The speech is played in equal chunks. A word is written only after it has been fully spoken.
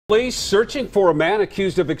Police searching for a man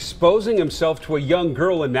accused of exposing himself to a young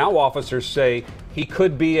girl, and now officers say he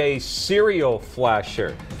could be a serial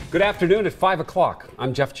flasher. Good afternoon at 5 o'clock.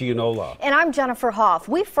 I'm Jeff Gianola. And I'm Jennifer Hoff.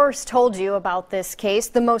 We first told you about this case,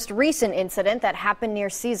 the most recent incident that happened near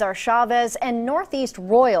Cesar Chavez and Northeast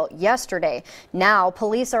Royal yesterday. Now,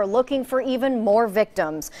 police are looking for even more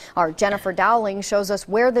victims. Our Jennifer Dowling shows us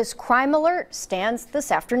where this crime alert stands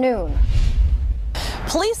this afternoon.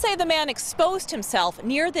 Police say the man exposed himself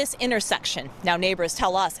near this intersection. Now neighbors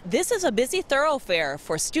tell us this is a busy thoroughfare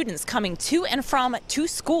for students coming to and from two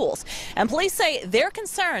schools. And police say they're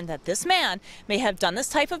concerned that this man may have done this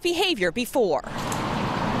type of behavior before.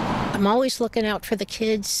 I'm always looking out for the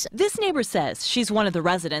kids. This neighbor says she's one of the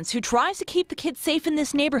residents who tries to keep the kids safe in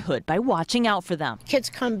this neighborhood by watching out for them. Kids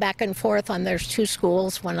come back and forth there's two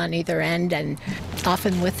schools, one on either end, and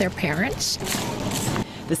often with their parents.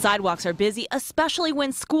 The sidewalks are busy, especially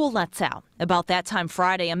when school lets out. About that time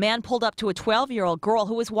Friday, a man pulled up to a 12-year-old girl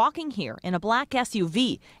who was walking here in a black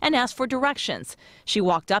SUV and asked for directions. She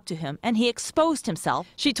walked up to him and he exposed himself.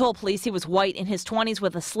 She told police he was white, in his 20s,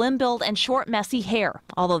 with a slim build and short, messy hair.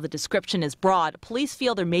 Although the description is broad, police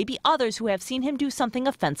feel there may be others who have seen him do something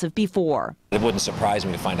offensive before. It wouldn't surprise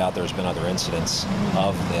me to find out there's been other incidents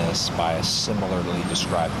of this by a similarly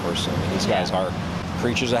described person. I mean, these guys are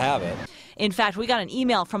creatures of habit. In fact, we got an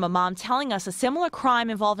email from a mom telling us a similar crime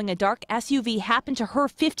involving a dark SUV happened to her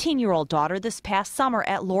 15-year-old daughter this past summer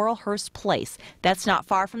at Laurelhurst Place. That's not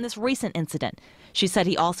far from this recent incident. She said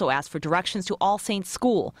he also asked for directions to All Saints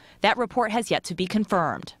School. That report has yet to be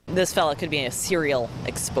confirmed. This fella could be a serial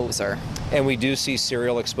exposer. And we do see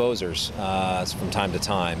serial exposers from time to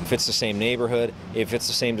time. If it's the same neighborhood, if it's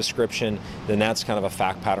the same description, then that's kind of a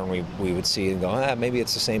fact pattern we would see and go, maybe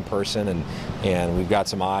it's the same person, and we've got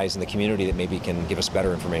some eyes in the community that maybe can give us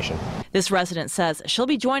better information. This resident says she'll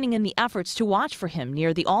be joining in the efforts to watch for him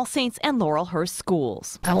near the All Saints and Laurelhurst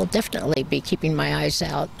schools. I will definitely be keeping my eyes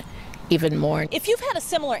out even more. If you've had a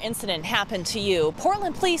similar incident happen to you,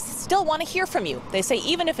 Portland police still want to hear from you. They say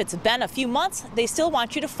even if it's been a few months, they still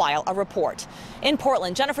want you to file a report. In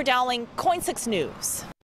Portland, Jennifer Dowling, KOIN 6 News.